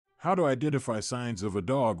How to identify signs of a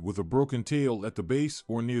dog with a broken tail at the base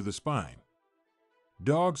or near the spine.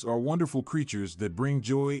 Dogs are wonderful creatures that bring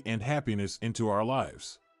joy and happiness into our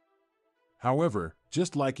lives. However,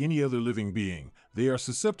 just like any other living being, they are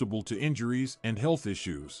susceptible to injuries and health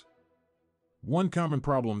issues. One common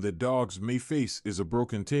problem that dogs may face is a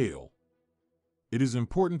broken tail. It is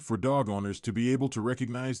important for dog owners to be able to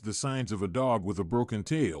recognize the signs of a dog with a broken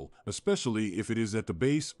tail, especially if it is at the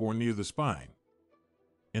base or near the spine.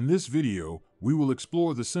 In this video, we will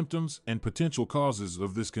explore the symptoms and potential causes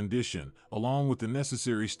of this condition, along with the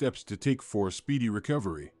necessary steps to take for a speedy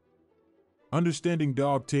recovery. Understanding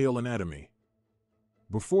dog tail anatomy.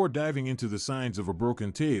 Before diving into the signs of a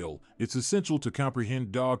broken tail, it's essential to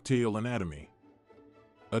comprehend dog tail anatomy.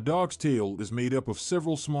 A dog's tail is made up of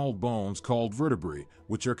several small bones called vertebrae,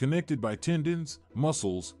 which are connected by tendons,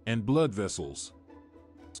 muscles, and blood vessels.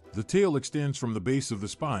 The tail extends from the base of the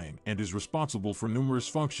spine and is responsible for numerous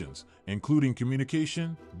functions, including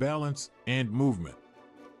communication, balance, and movement.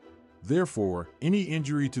 Therefore, any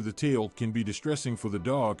injury to the tail can be distressing for the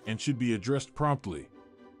dog and should be addressed promptly.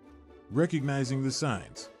 Recognizing the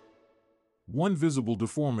signs. One visible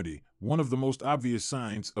deformity. One of the most obvious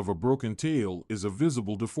signs of a broken tail is a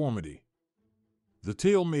visible deformity. The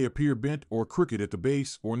tail may appear bent or crooked at the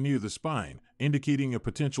base or near the spine, indicating a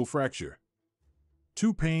potential fracture.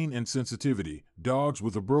 2. Pain and sensitivity. Dogs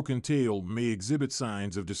with a broken tail may exhibit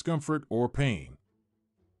signs of discomfort or pain.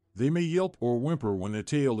 They may yelp or whimper when their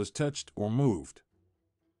tail is touched or moved.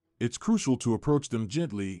 It's crucial to approach them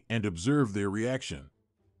gently and observe their reaction.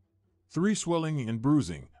 3. Swelling and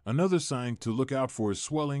bruising. Another sign to look out for is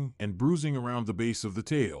swelling and bruising around the base of the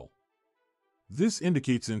tail. This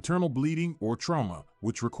indicates internal bleeding or trauma,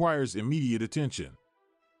 which requires immediate attention.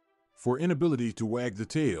 For inability to wag the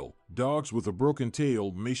tail, dogs with a broken tail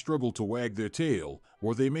may struggle to wag their tail,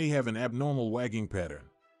 or they may have an abnormal wagging pattern.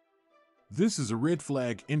 This is a red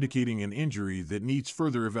flag indicating an injury that needs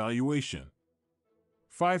further evaluation.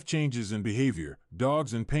 5. Changes in behavior.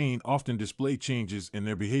 Dogs in pain often display changes in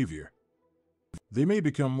their behavior. They may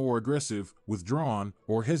become more aggressive, withdrawn,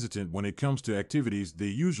 or hesitant when it comes to activities they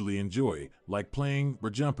usually enjoy, like playing or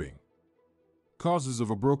jumping. Causes of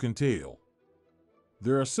a broken tail.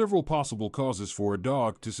 There are several possible causes for a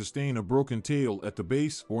dog to sustain a broken tail at the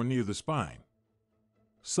base or near the spine.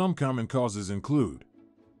 Some common causes include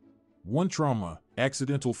 1. Trauma,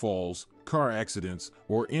 accidental falls, car accidents,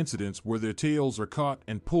 or incidents where their tails are caught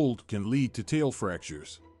and pulled can lead to tail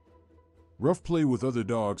fractures. Rough play with other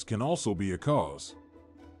dogs can also be a cause.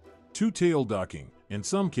 2. Tail docking. In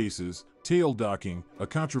some cases, tail docking, a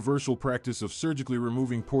controversial practice of surgically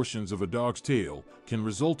removing portions of a dog's tail, can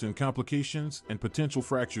result in complications and potential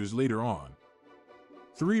fractures later on.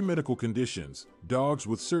 3. Medical conditions. Dogs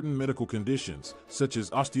with certain medical conditions, such as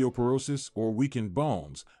osteoporosis or weakened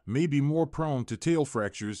bones, may be more prone to tail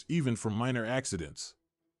fractures even from minor accidents.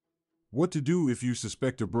 What to do if you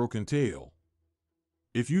suspect a broken tail?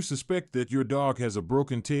 If you suspect that your dog has a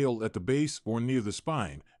broken tail at the base or near the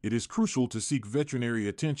spine, it is crucial to seek veterinary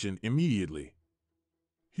attention immediately.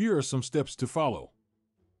 Here are some steps to follow.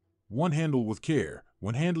 1. Handle with care.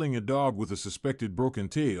 When handling a dog with a suspected broken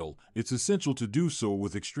tail, it's essential to do so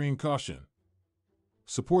with extreme caution.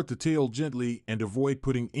 Support the tail gently and avoid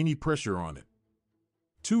putting any pressure on it.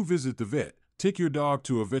 2. Visit the vet. Take your dog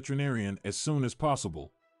to a veterinarian as soon as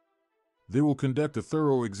possible. They will conduct a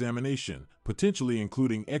thorough examination, potentially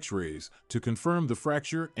including x-rays, to confirm the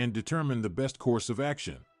fracture and determine the best course of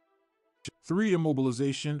action. 3.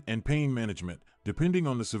 Immobilization and pain management. Depending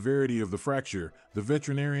on the severity of the fracture, the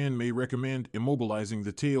veterinarian may recommend immobilizing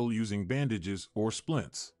the tail using bandages or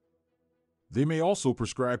splints. They may also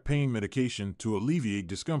prescribe pain medication to alleviate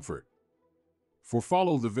discomfort.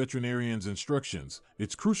 Follow the veterinarian's instructions.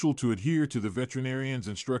 It's crucial to adhere to the veterinarian's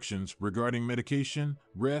instructions regarding medication,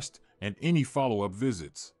 rest, and any follow-up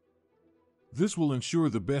visits. This will ensure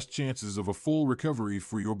the best chances of a full recovery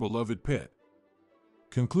for your beloved pet.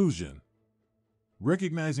 Conclusion.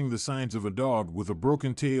 Recognizing the signs of a dog with a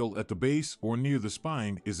broken tail at the base or near the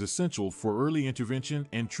spine is essential for early intervention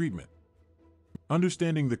and treatment.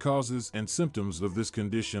 Understanding the causes and symptoms of this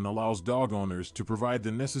condition allows dog owners to provide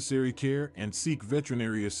the necessary care and seek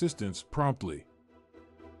veterinary assistance promptly.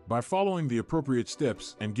 By following the appropriate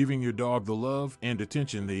steps and giving your dog the love and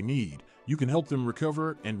attention they need, you can help them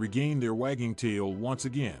recover and regain their wagging tail once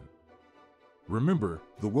again. Remember,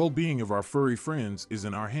 the well-being of our furry friends is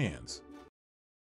in our hands.